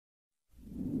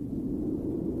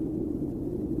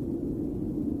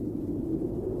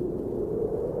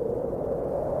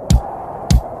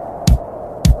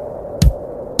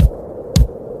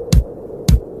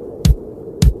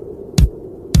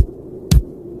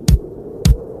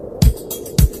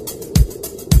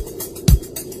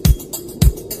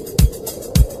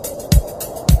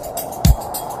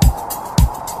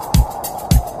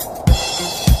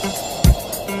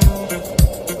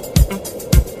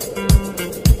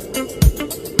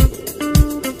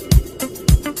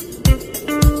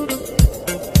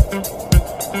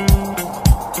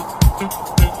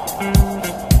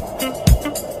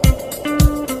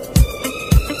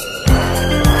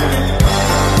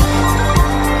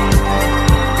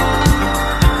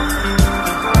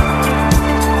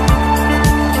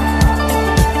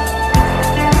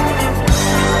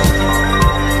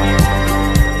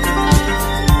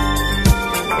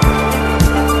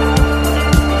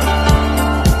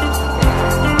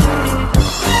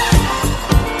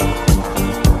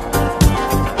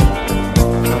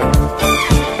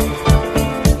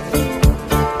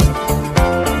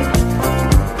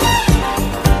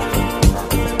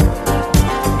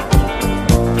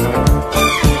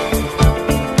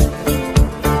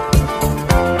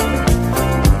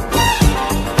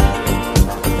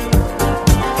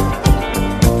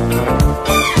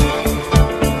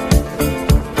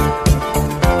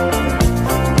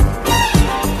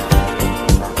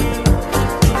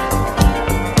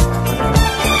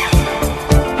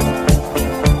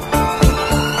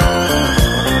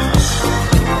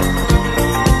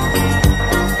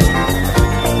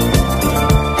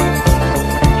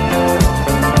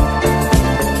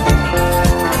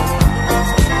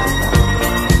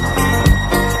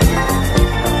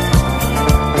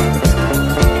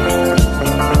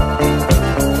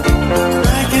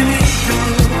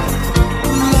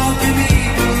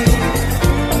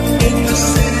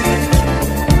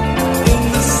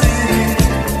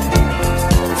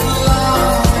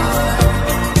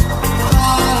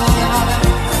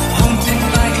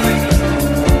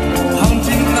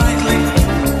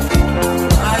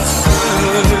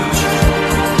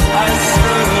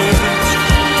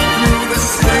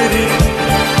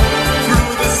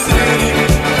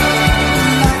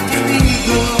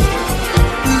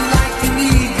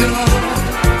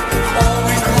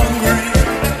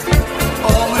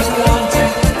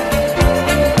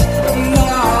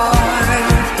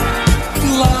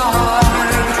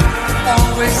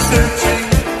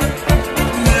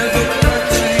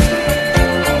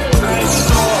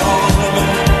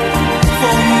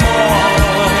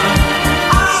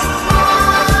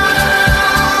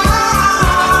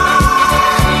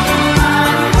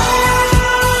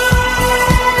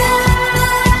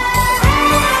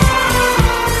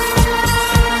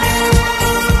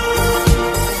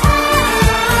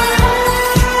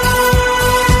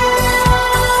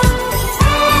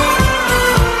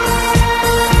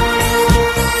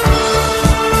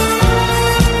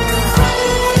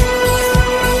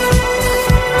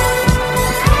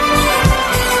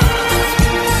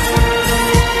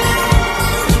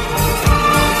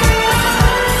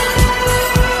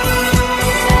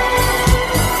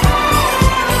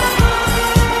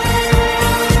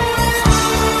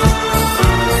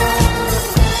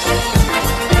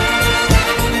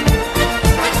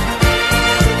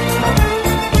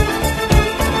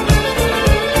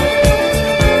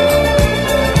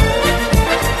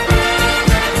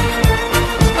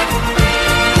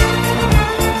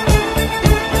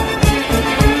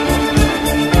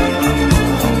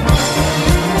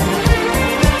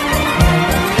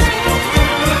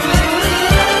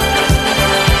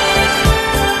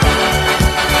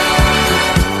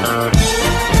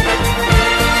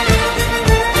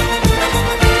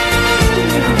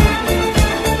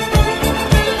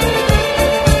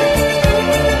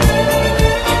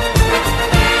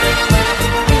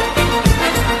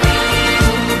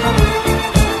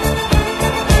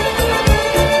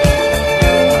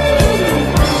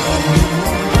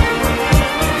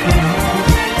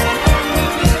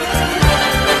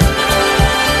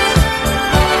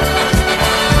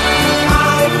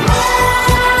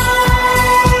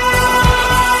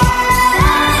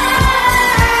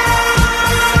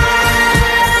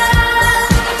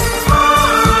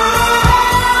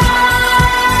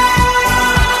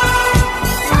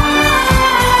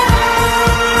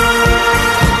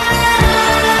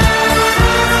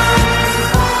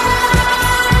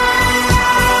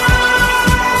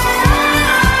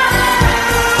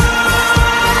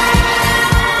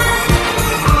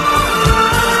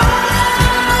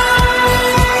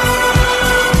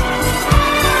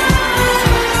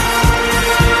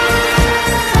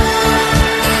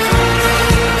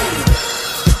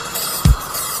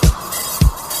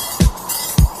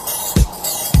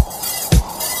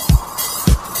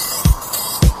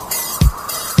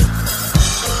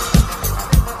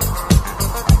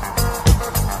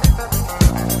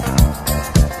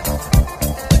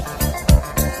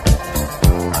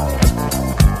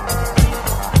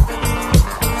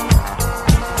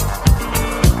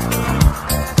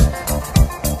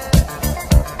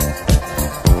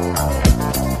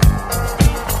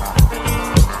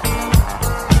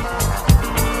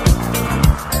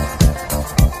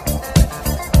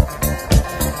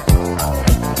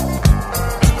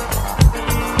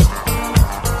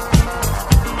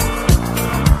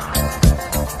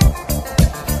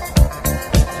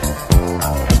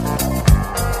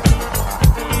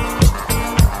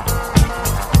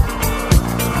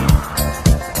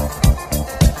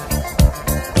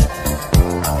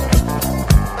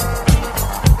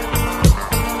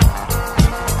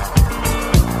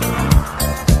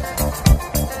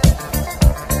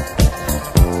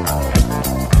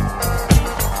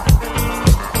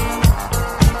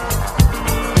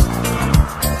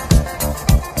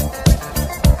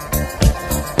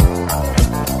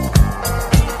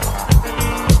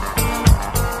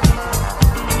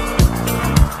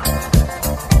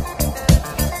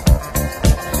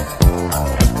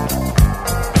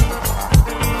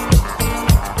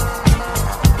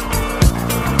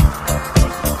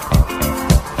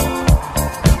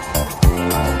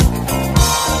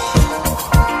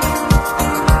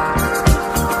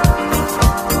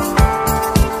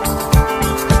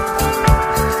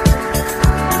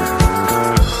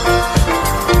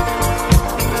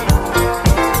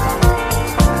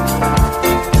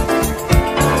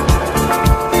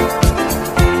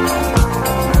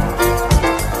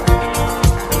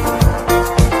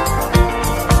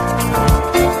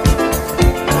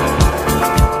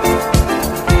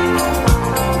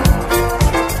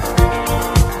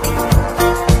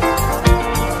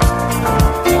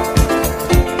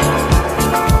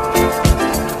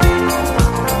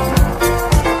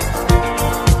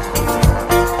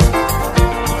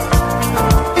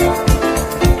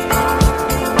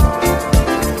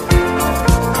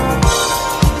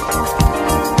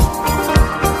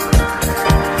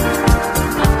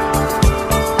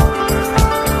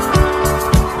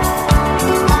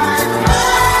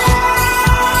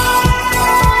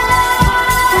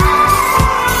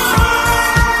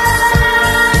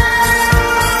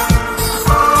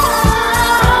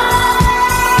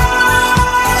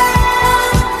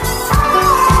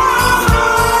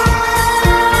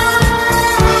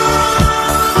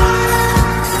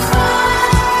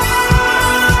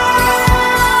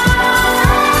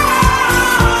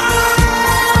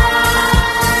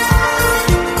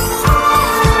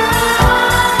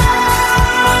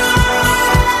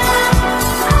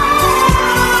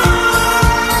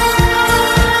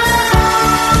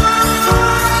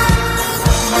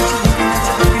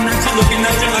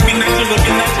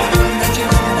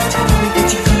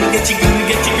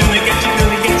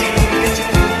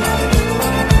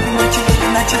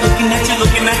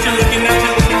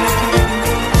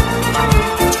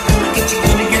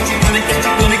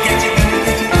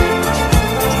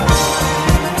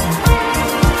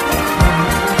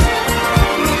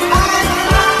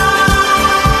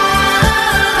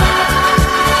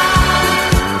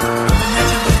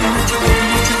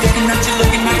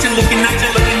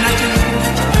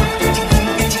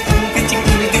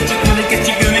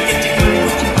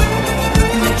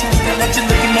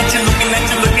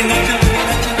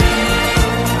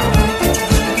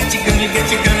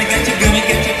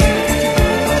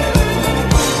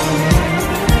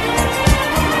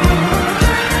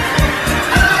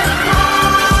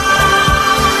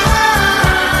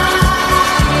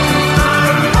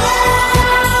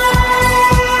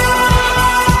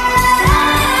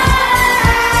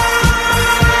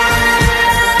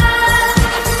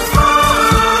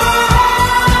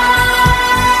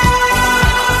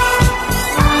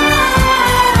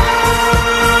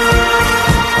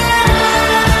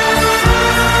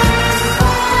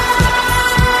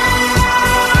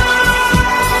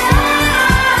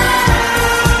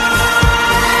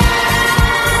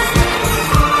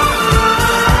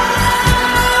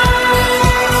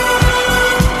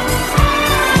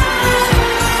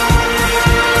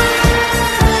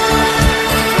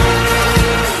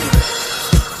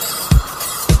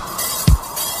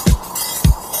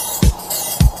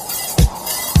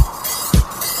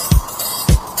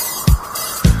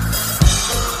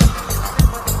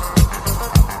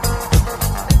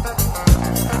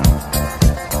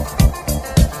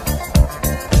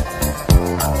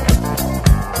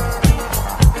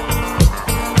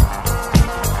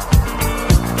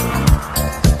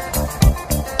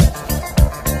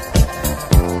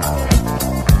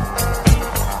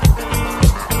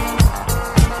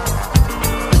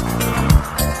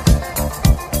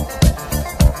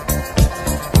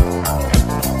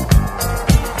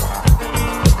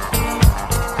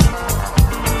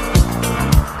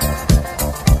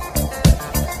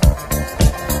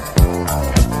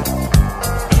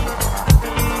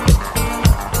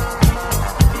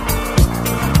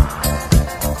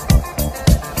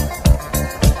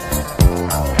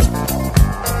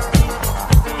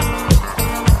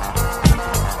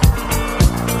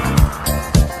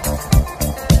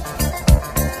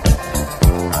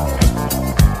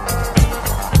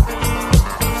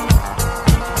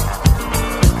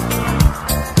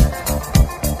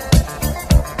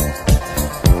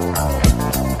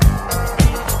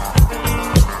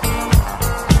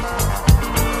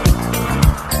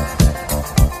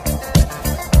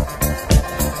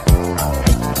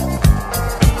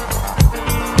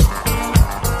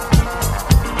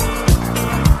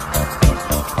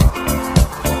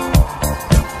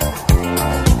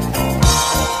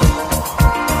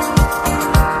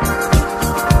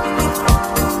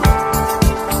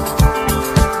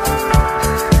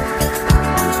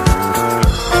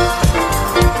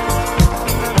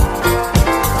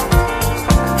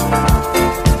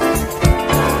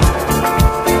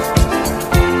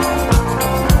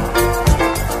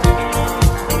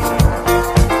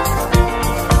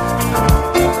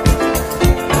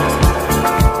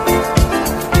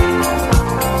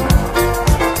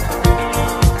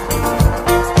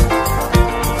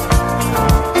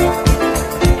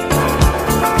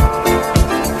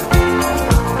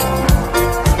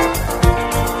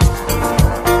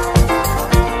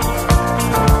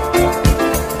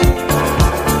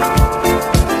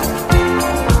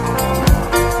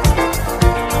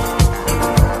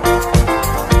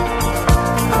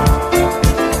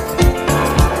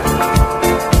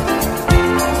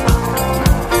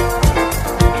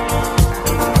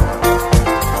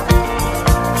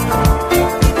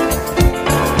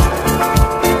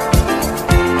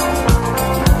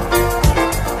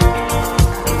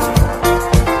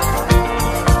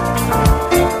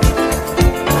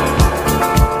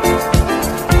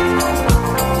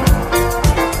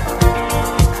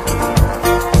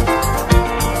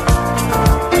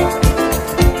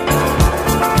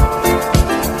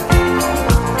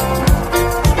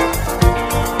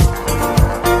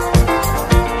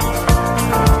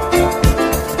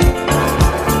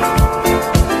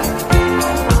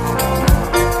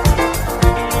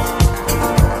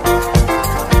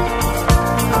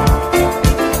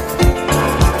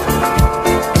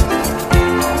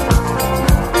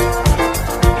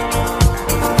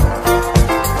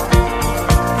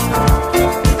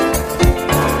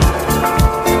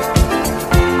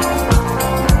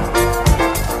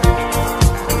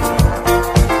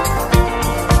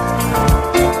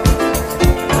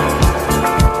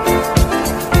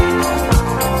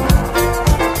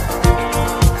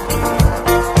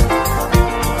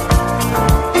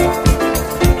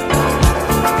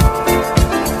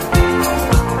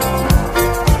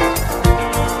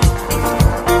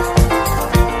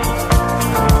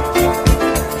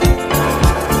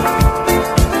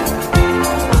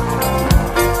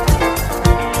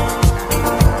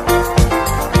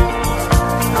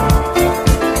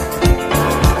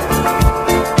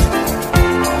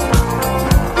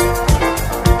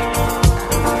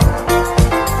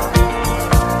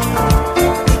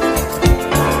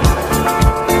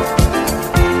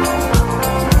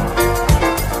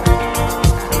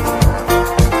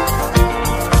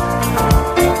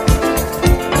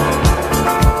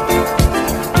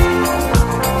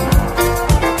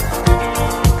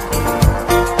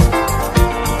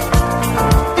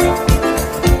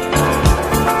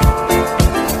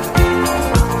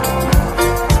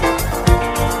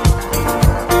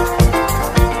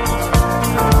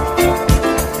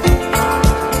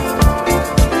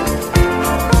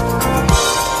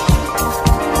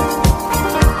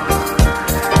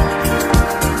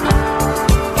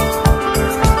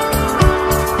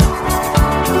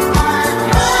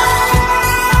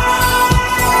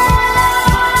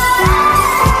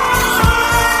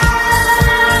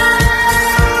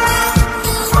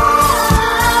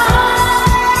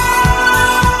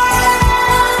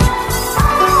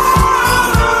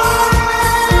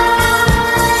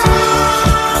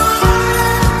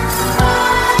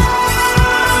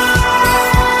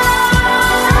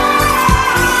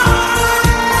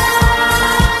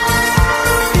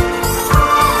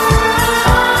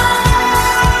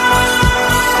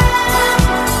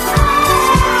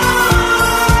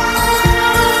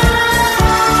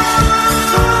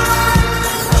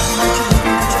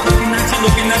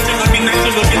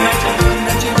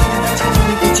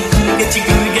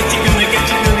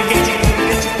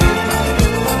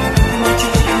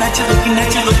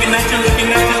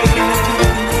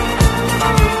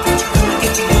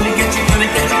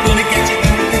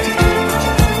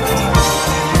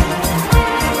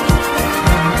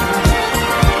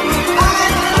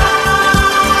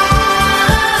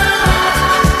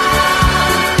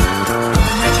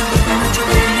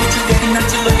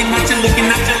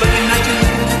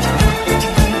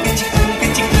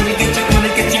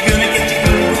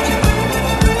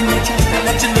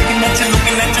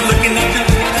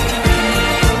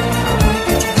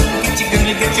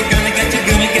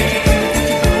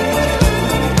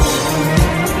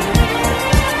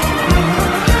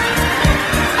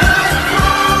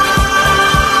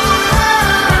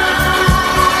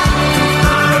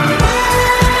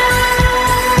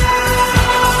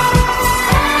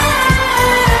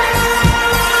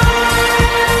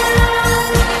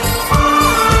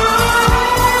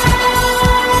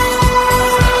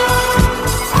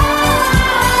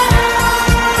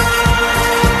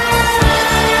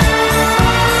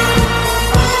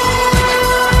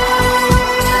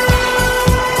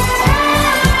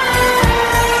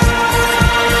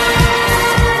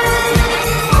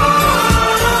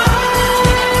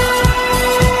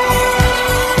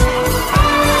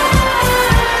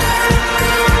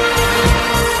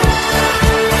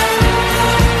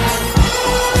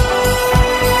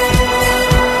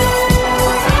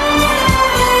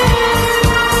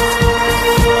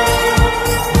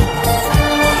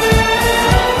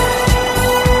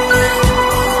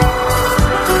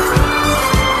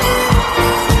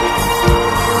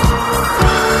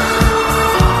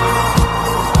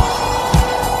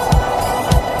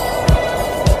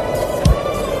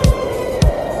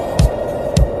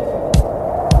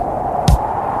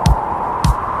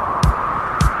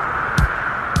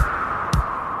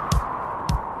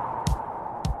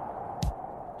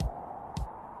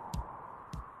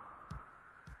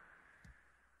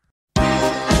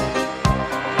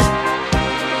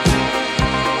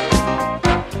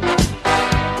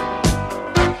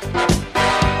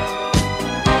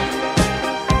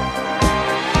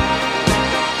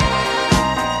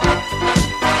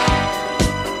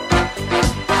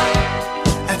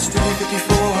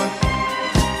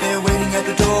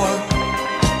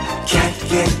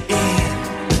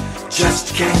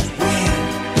can't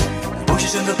win.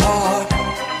 Bushes in the park,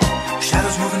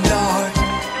 shadows moving dark.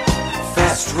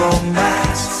 Fast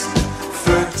romance,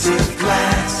 furtive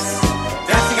glance.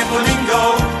 Dancing at flamingo,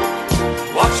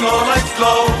 watching all the lights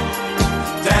glow.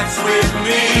 Dance with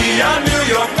me, a New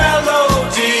York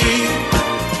melody.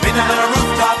 Midnight on a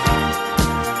rooftop,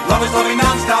 love is loving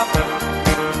non-stop.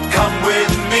 Come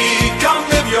with me, come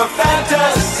live your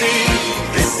fantasy.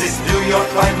 This is New York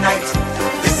by night.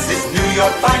 This is New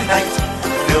York by night.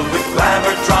 Filled with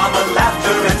glamour, drama,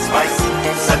 laughter and spice.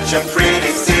 Such a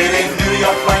pretty city, New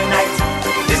York by night.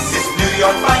 This is New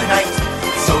York by night.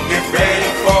 So get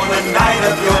ready for the night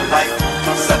of your life.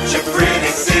 Such a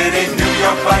pretty city, New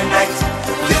York by night.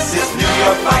 This is New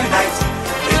York by night.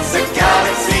 It's a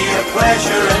galaxy of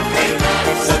pleasure and pain.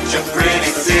 Such a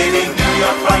pretty city, New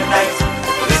York by night.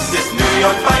 This is New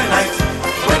York by night.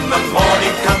 When the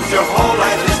morning comes, your whole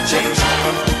life is changed.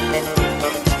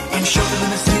 In shelter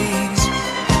limousines,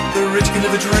 the rich can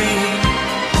live a dream.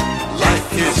 Life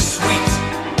is sweet,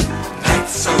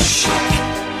 nights so chic.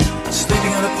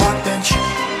 Sleeping on a park bench,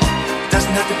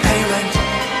 doesn't have to pay rent.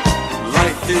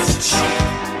 Life is cheap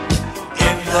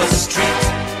in the street.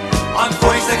 On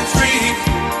 42nd Street,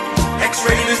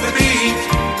 X-rated is the beat.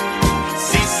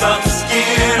 See some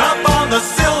skin up on the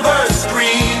silver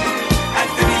screen. At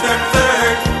 53rd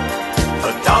Third,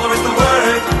 the dollar is the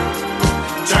word.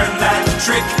 Turn that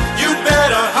trick, you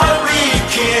better hurry,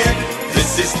 kid.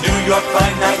 This is New York by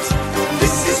night.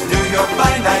 This is New York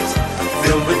by night.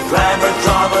 Filled with glamour,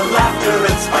 drama, laughter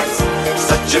and spice.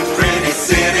 Such a pretty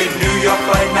city, New York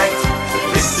by night.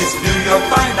 This is New York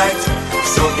by night.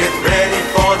 So get ready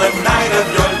for the night of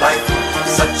your life.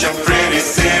 Such a pretty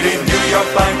city, New York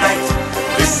by night.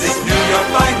 This is New York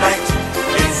by night.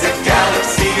 It's a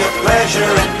galaxy of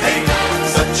pleasure and pain.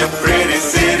 Such a pretty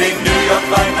city, New York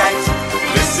by night.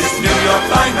 This is New York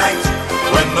by night.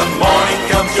 When the morning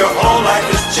comes, your whole life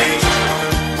is changed.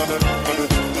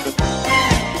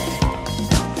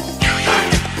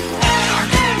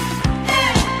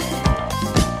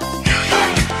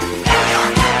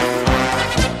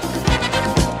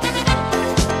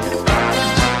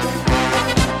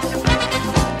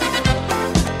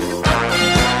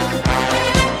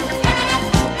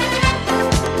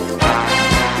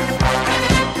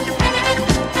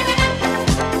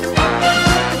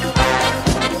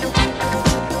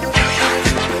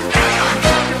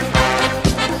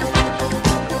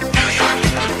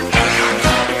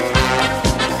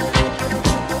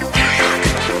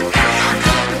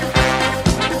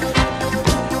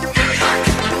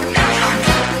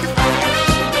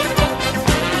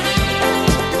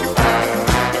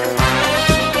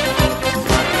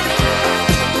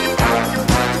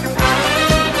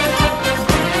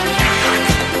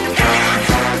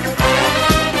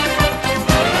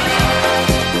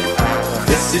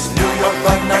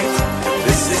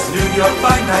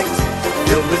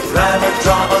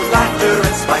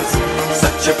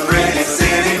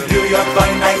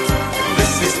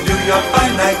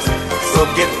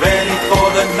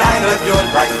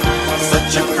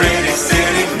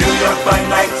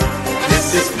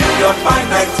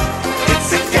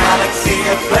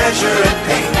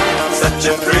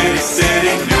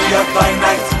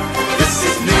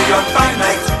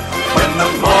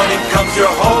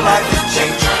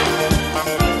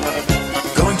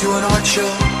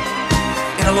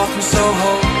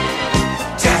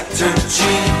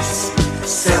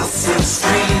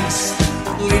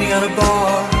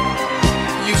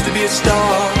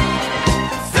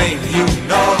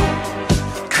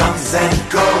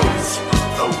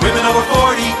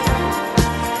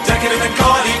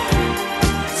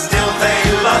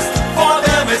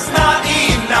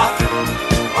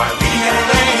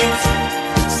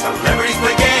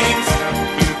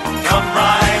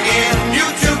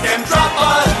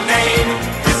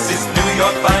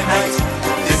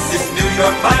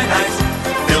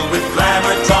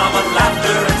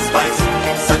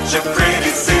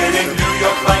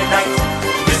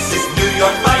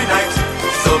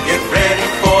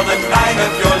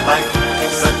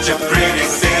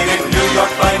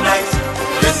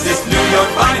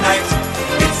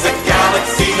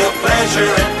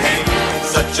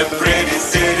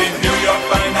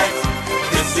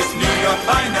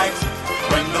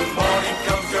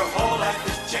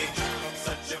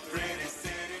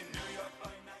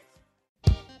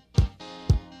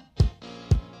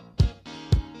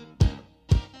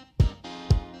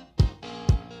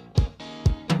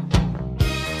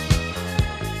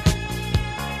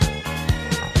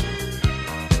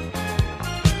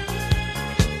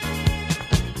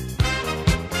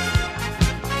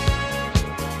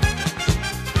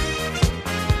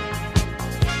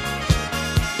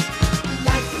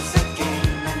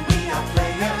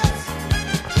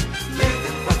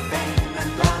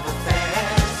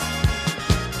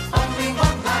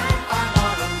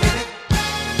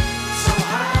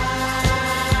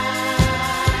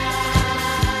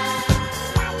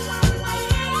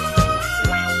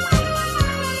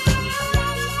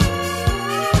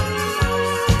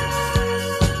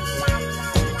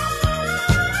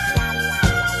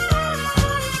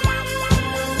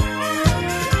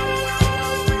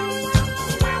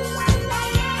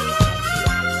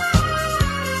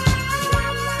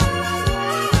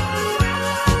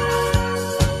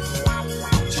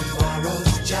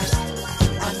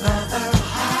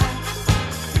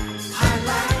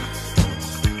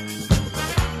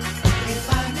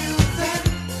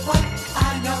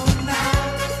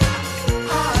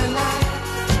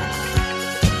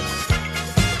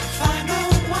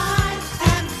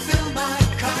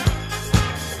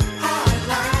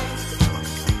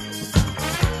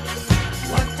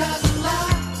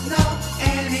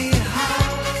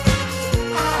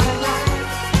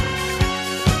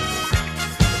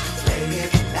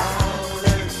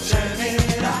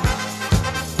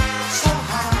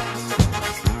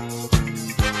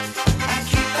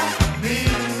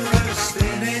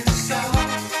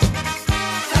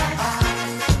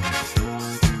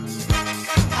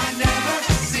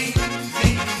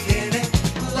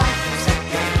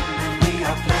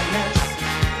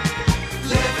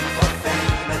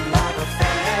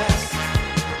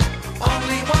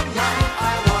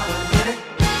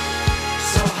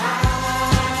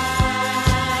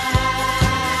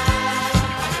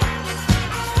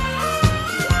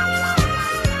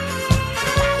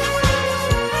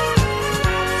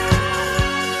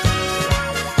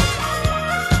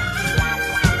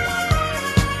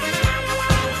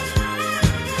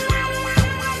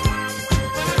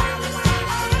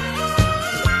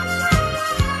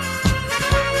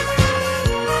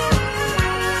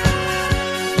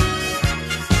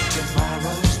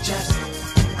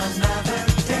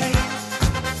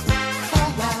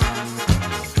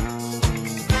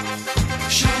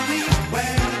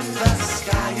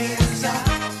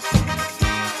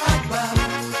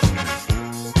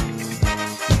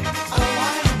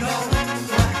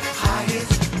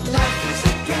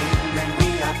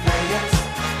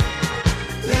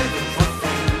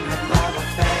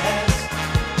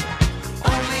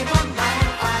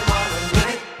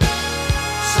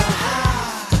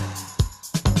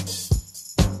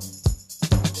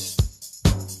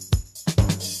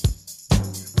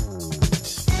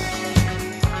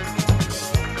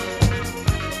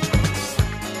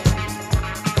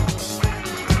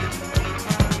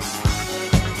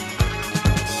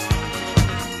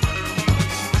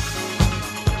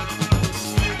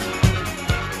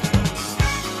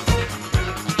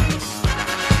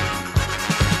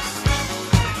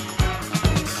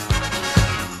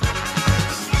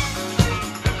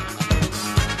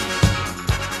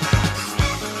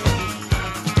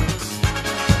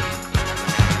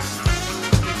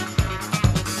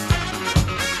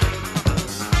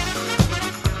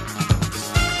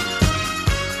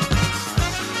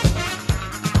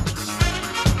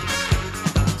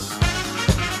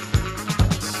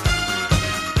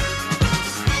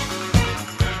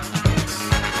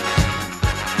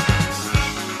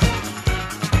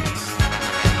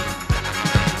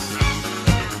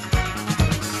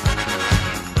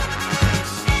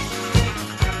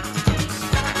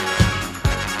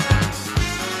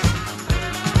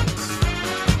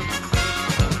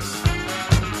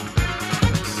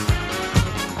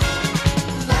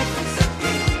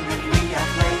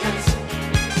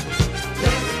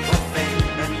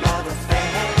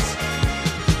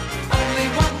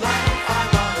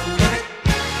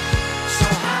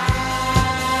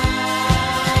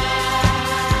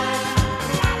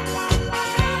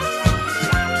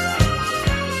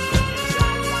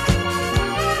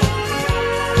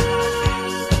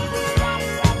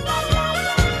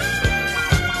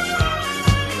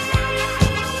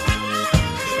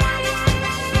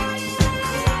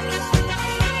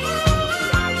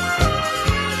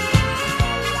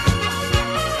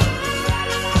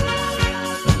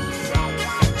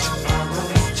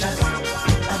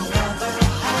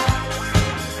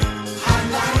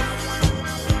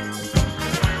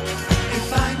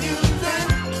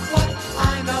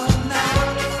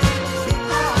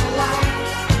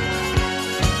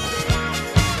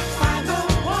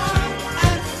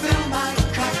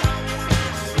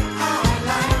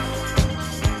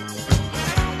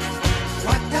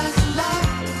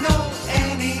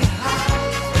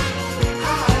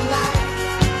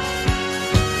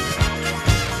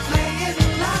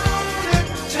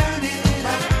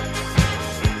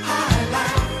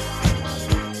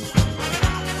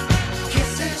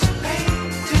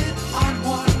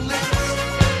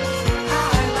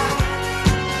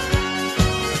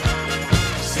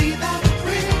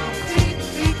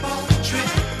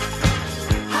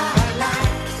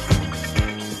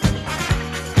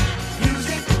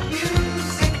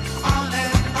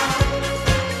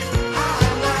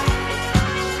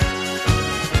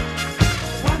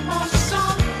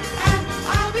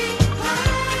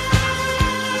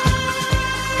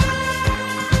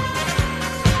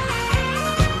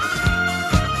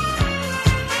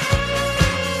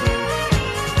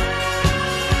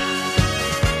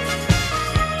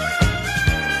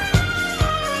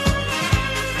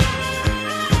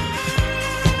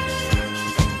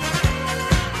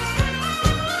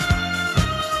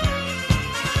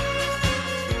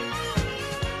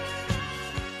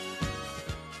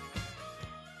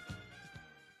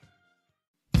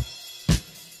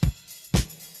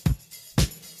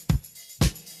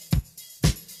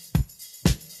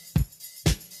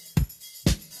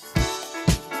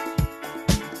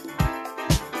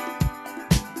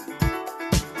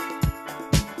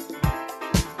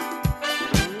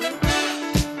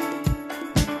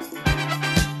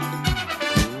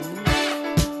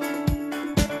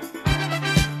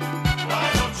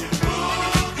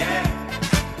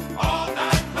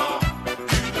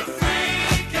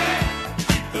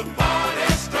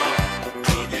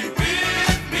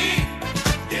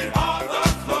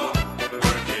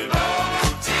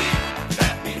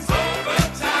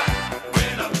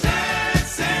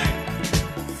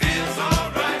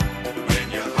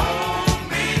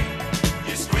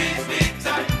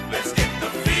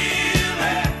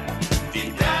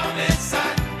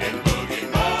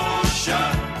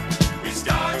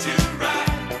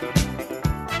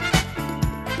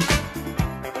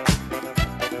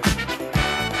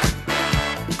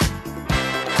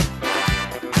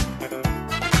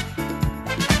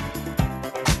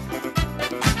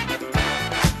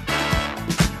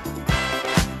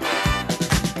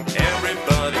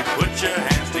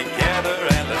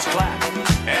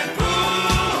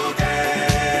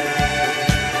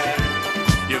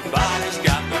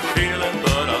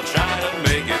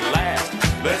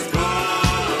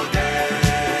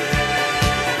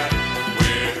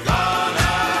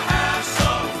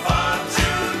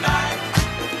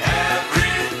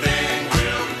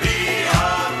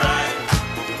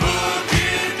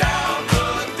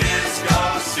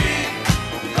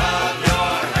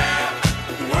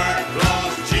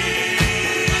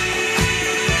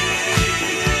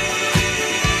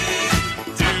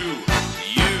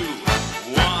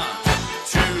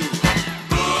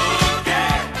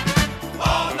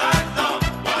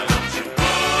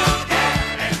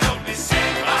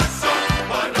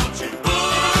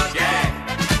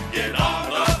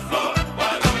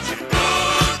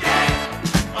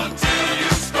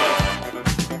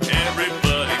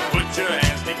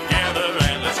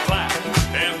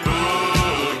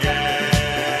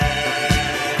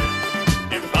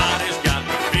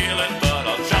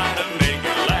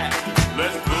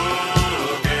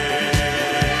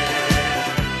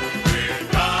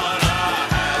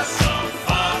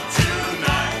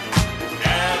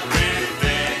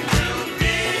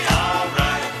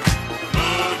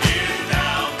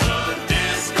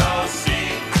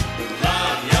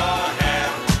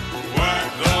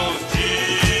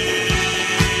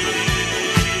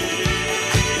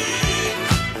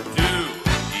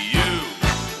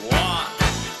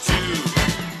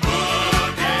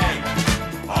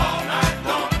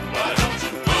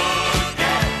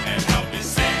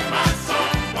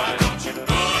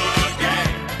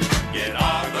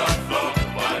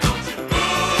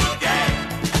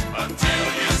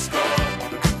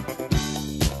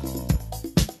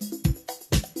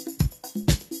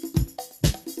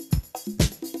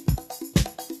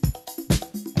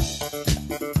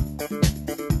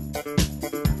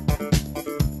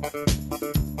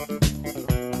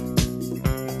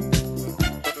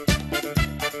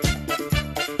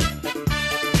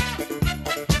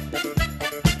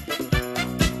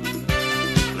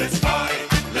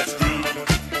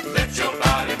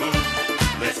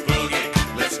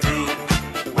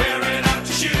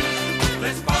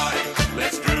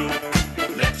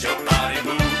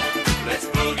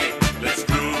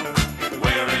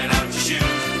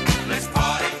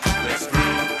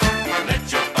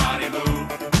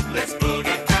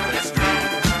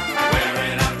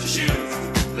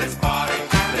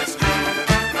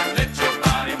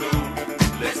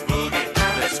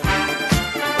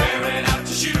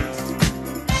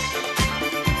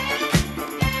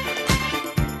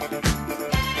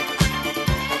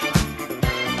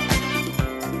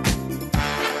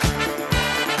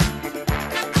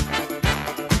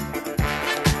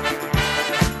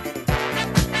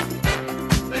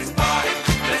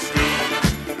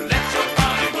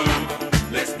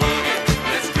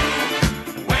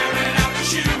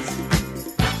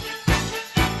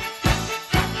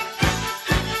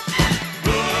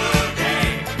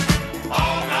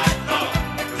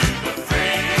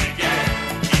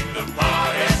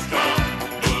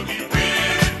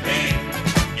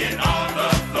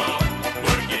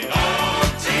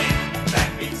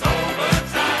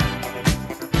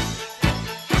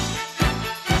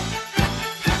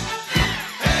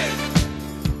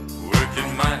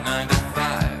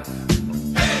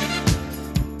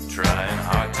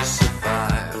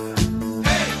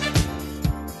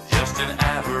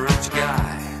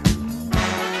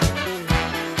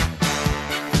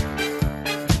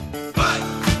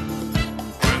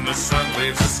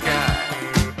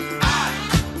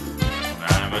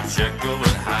 Jekyll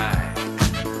and Hyde.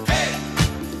 Hey!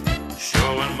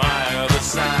 Showing my other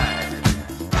side.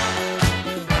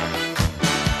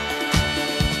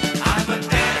 I'm a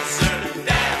dancer,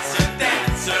 dancer,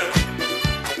 dancer.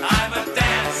 I'm a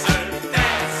dancer,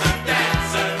 dancer,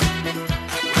 dancer.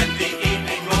 When the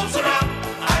evening rolls around,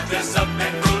 I dress up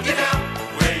and boogie down.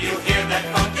 Where you hear that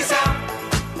funky sound,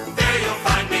 there you'll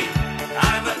find me.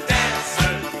 I'm a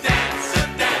dancer, dancer,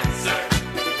 dancer.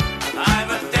 I'm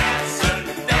a dancer,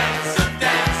 dancer,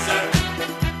 dancer.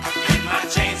 In my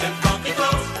chains and funky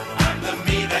clothes, I'm the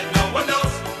me that no one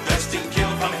knows. Dressed in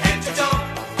kill from head to toe,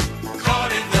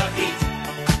 caught in the heat.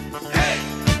 Hey!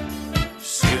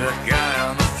 See that guy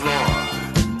on the floor?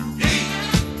 He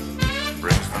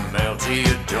brings the mail to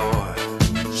your door.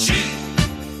 She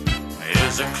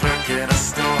is a clerk in a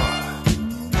store.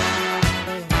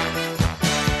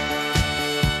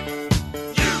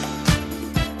 You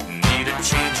need a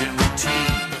change in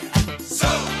routine, so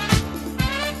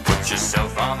put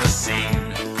yourself on the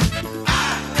scene.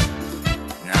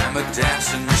 I'm a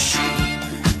dancing machine.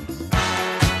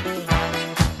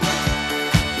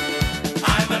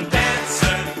 I'm a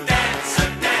dancer, dancer,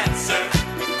 dancer.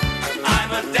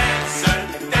 I'm a dancer,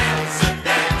 dancer,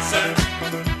 dancer.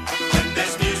 When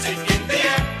there's music in the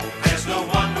air, there's no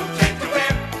one who can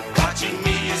compare. Watching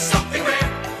me is something rare.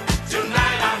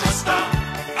 Tonight I'm a star.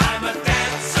 I'm a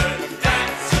dancer,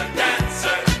 dancer,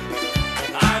 dancer.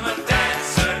 I'm a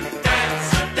dancer,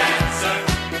 dancer, dancer.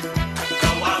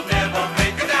 Though I'll never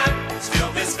make a dime,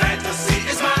 still this fantasy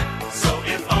is mine. So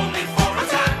if only for a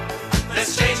time,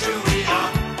 let's change who we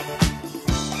are.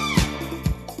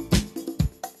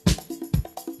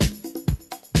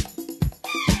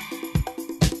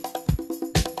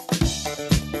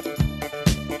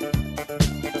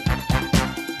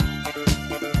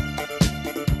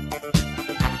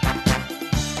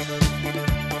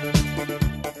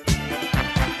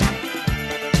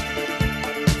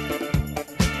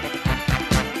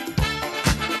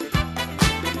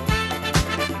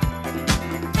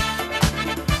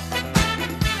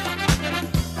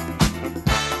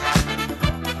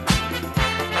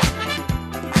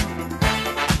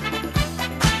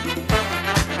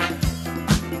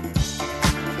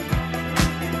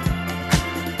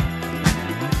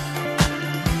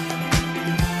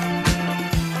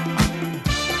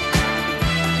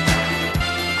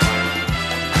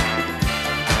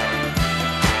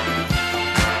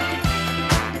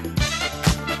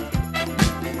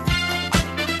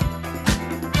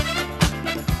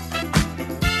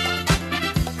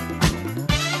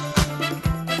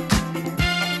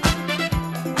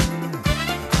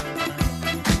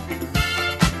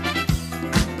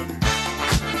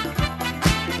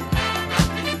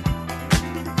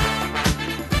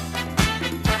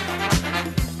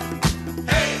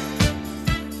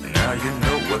 Now you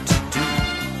know what to do.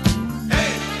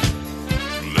 Hey!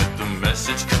 Let the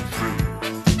message come through.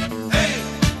 Hey!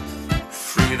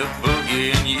 Free the boogie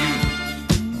in you.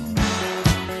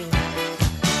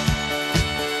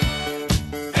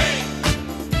 Hey!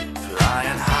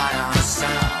 Flying high on a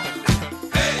sound.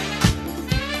 Hey!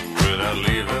 Without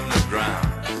leaving the ground.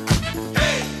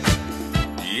 Hey!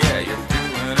 Yeah, you're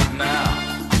doing it now.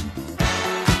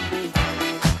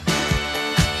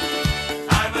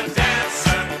 I'm a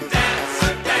dancer,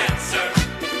 dancer, dancer.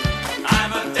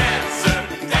 I'm a dancer,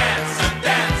 dancer,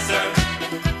 dancer.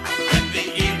 When the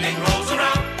evening rolls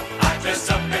around, I dress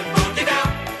up in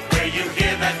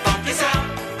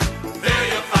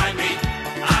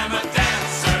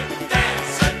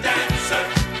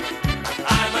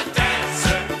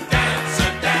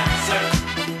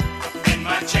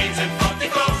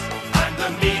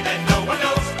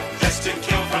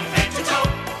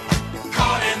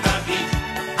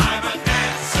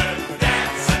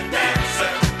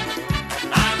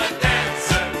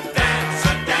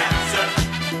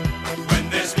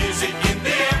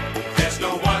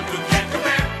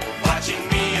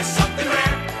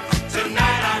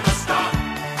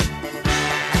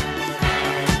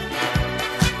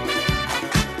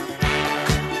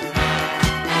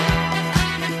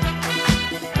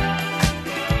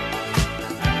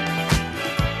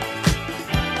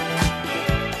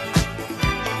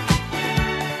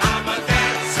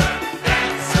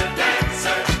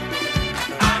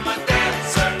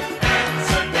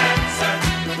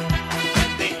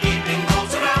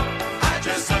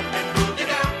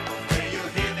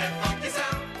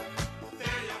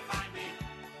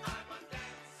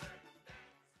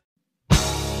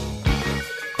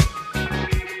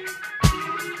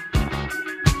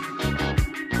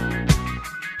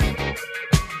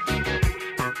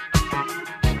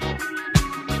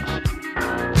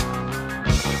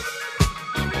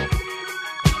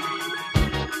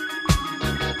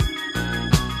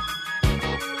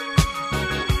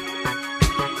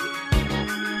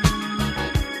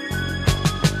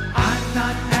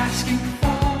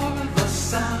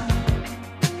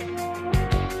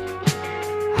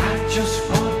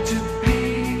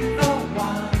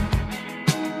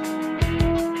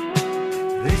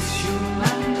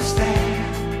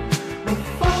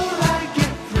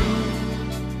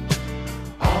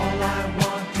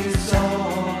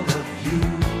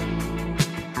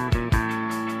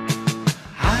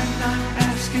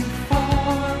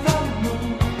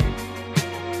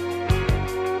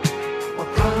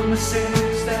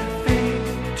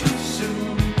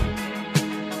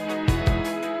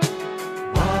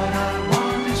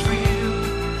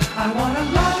I want a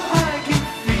love I can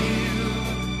feel.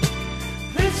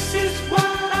 This is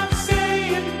what I'm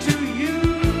saying to you.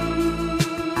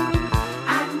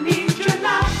 I need your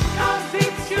love, 'cause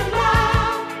it's your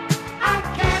love I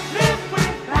can't live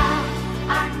without.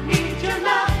 I need your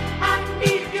love, I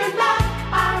need your love,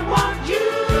 I want you.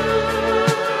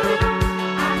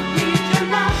 I need your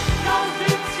love, 'cause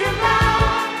it's your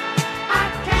love I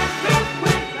can't live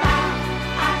without.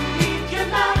 I need your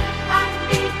love, I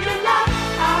need your love,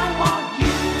 I want you.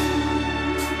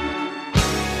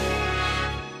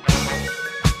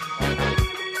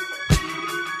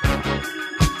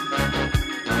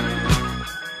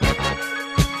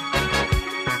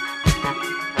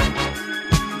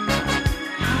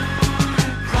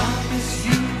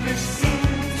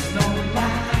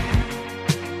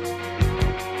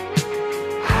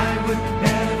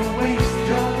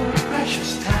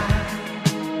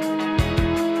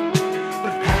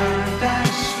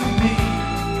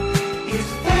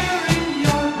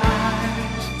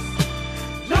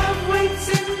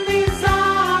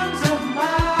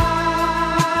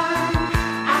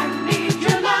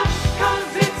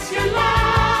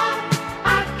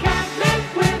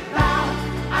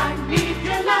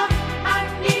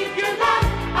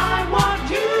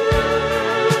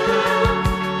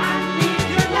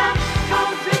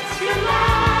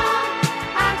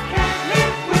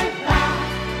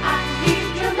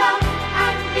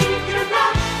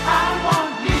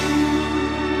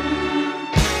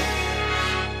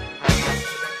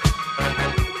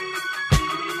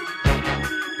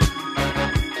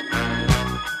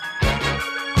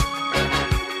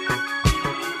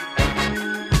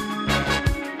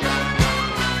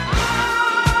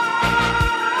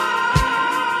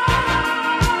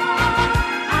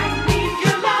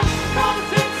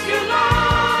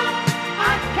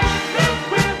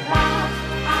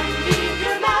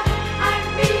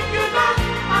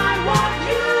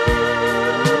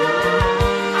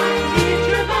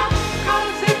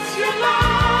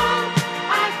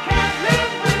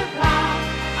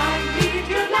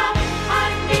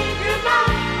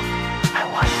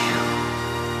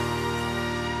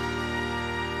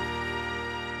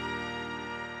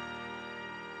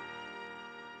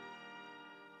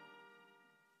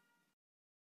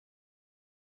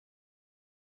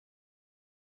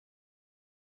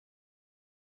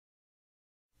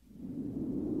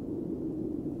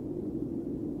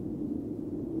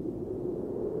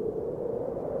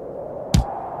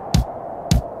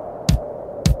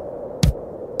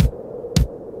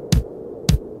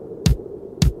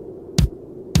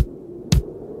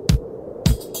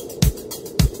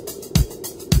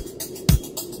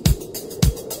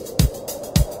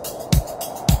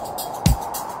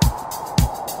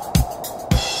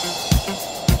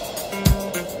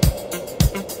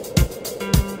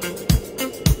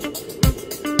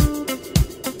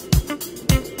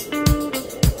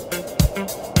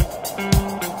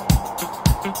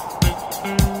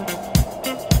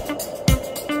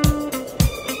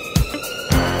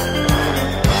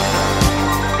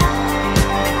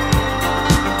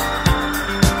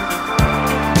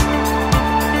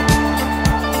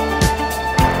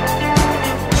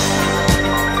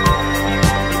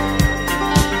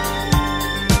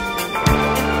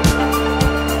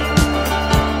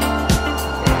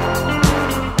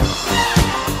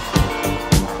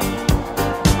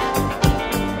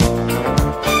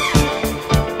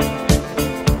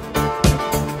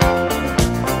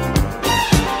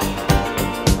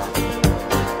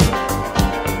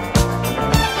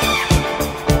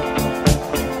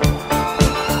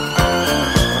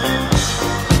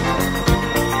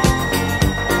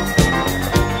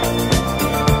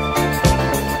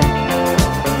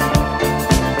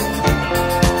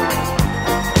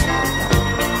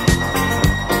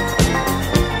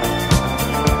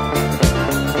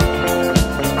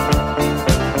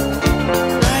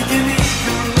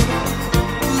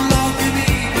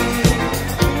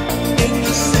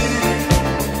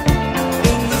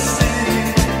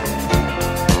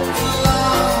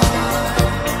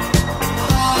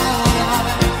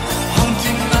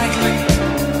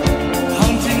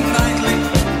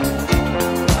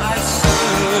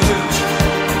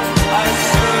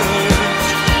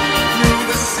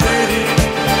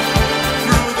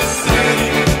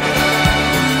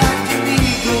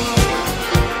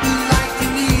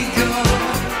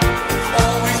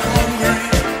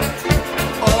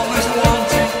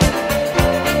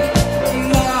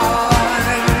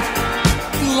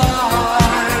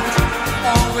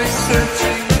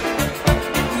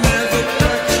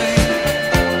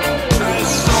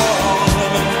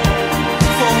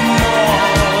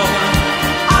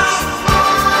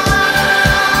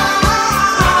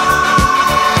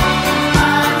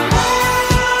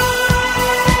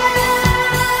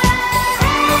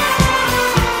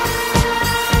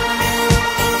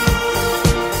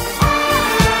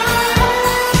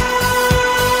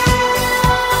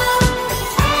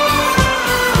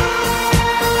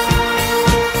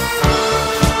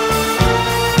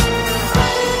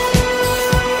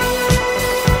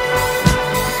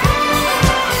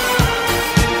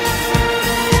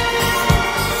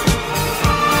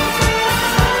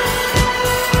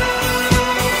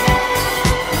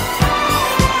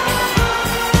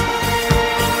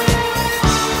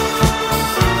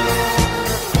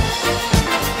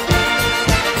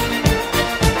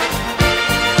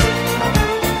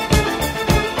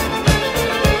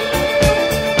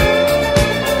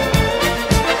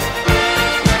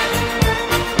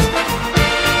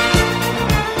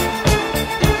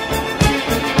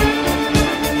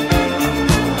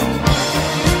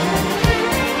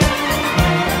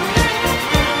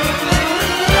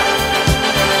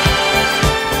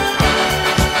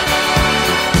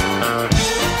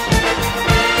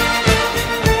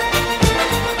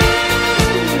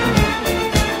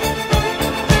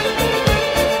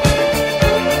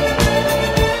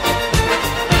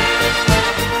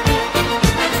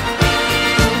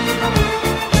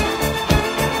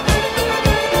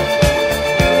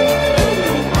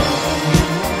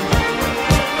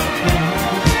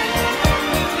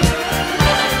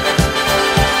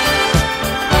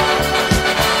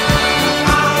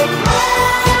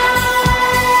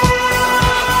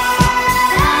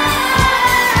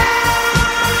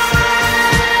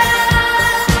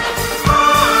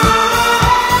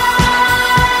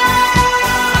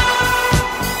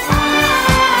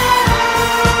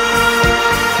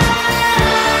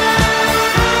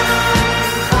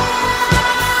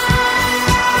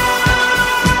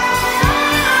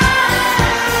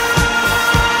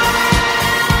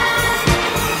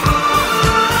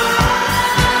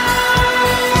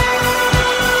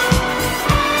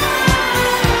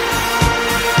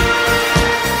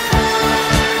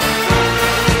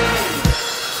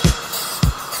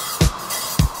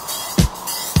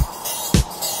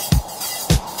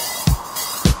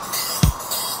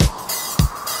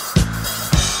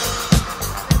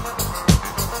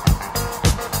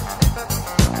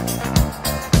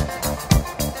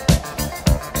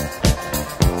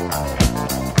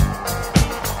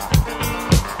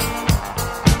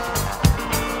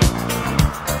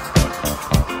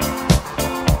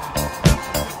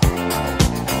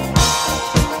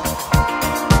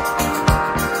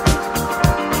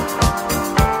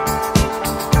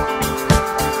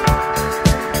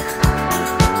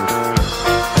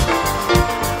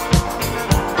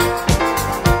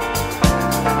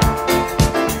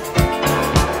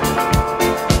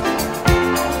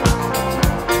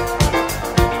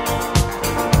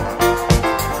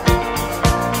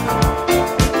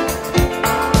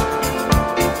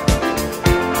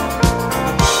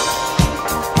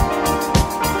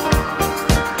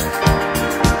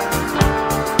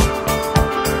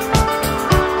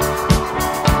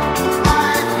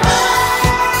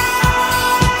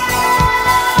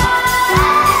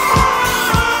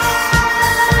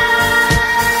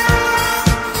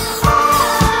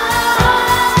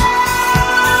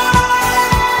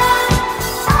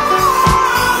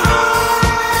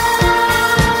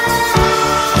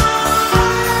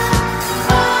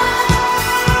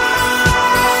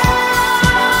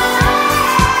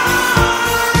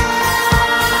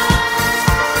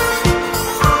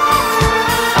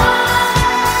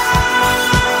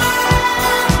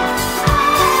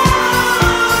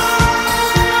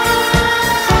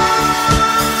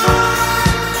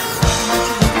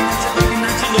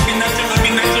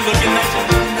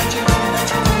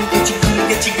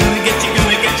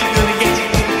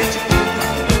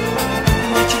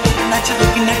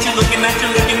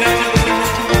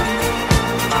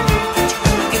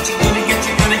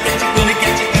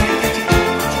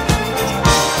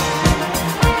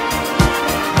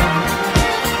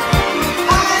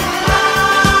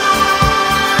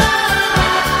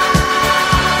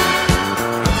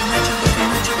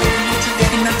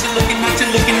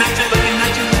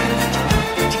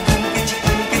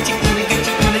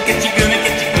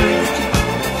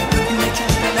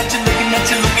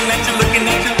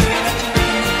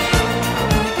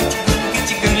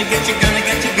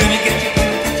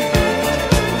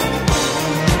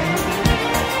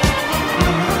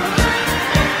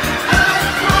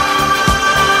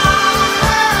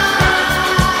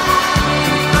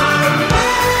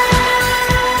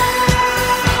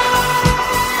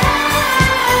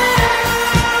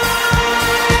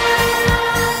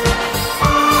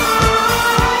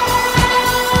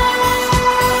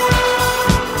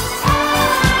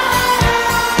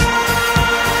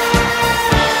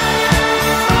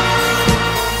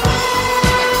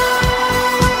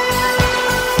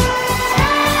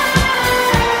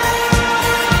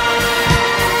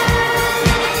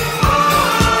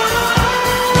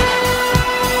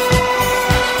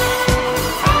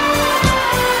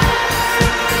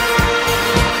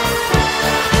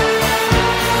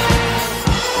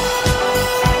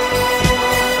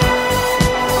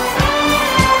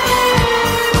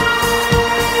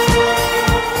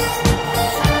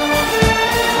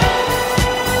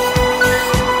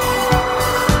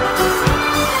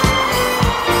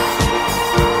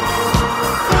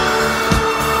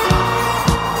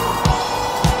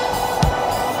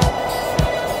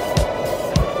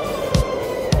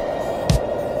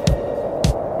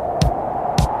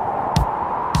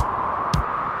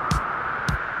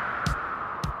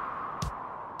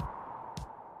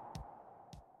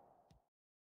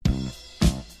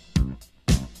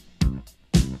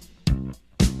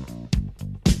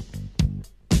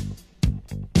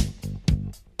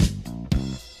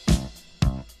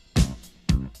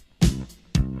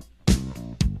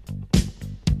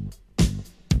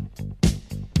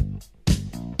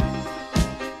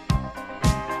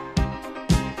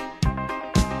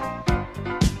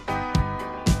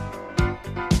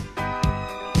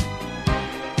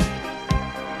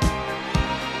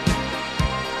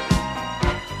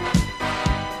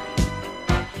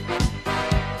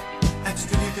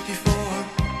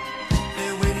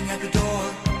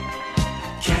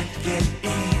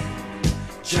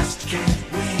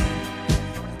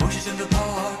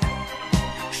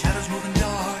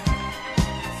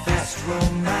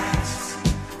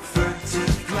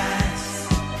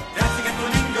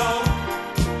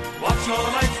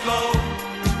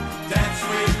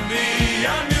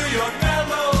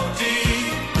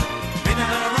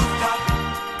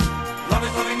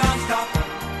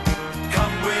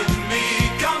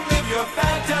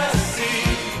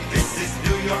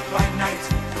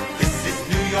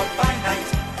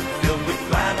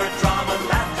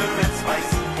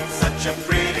 Such a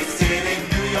pretty city,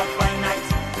 New York by night.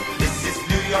 This is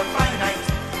New York by night.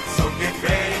 So get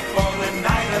ready for the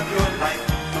night of your life.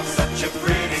 Such a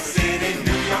pretty city,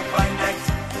 New York by night.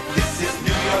 This is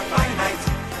New York by night.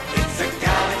 It's a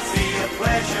galaxy of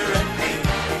pleasure and pain.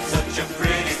 Such a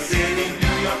pretty city,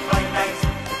 New York by night.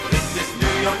 This is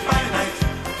New York by night.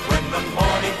 When the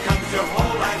morning comes, your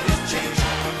whole life is changed.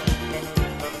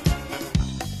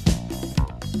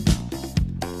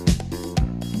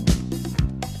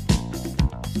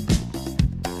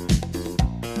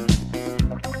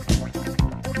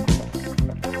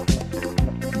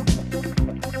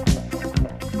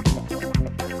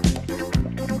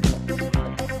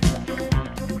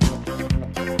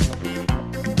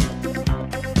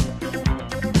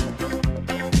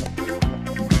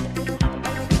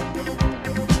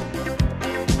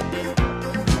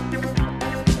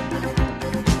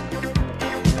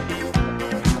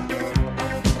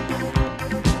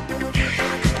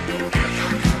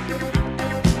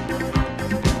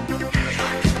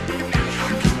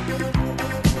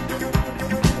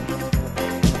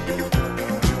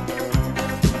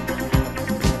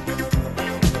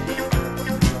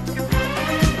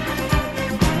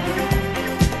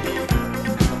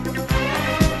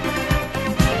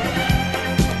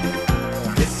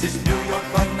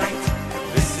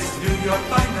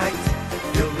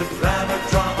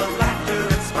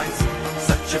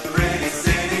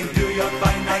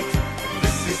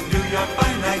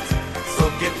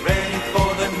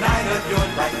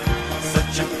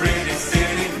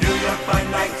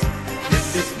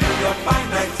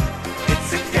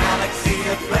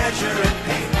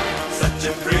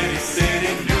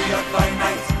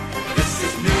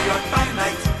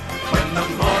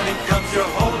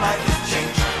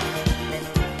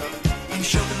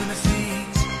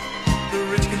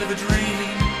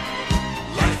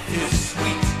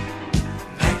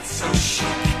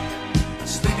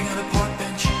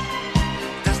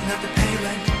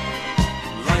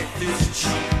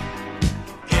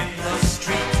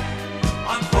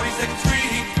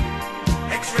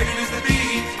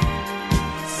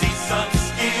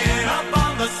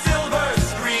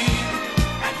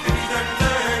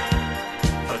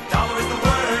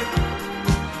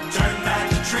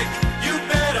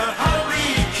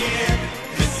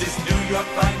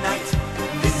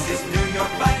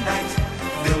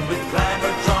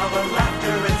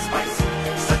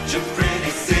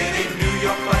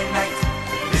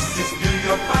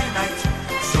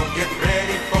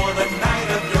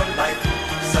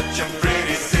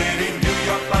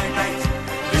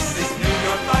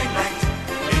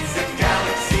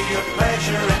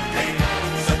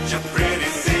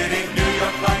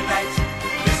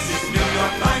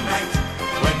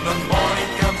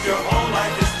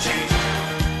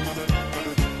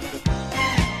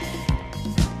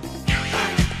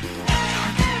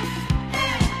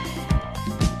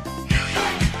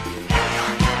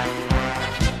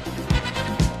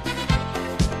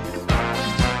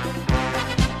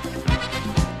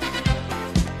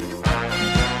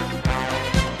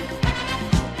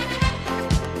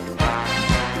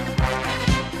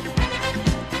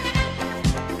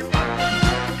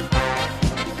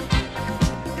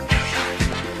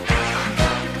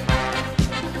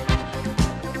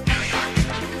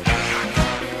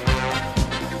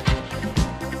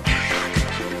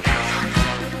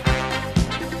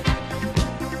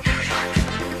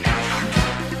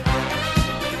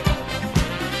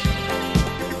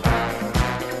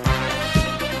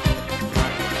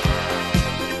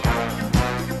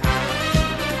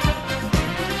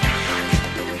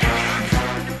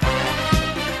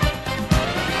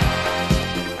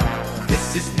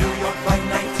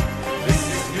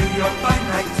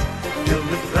 Filled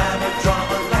with glamour,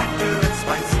 drama, laughter, and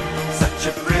spice. Such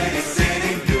a pretty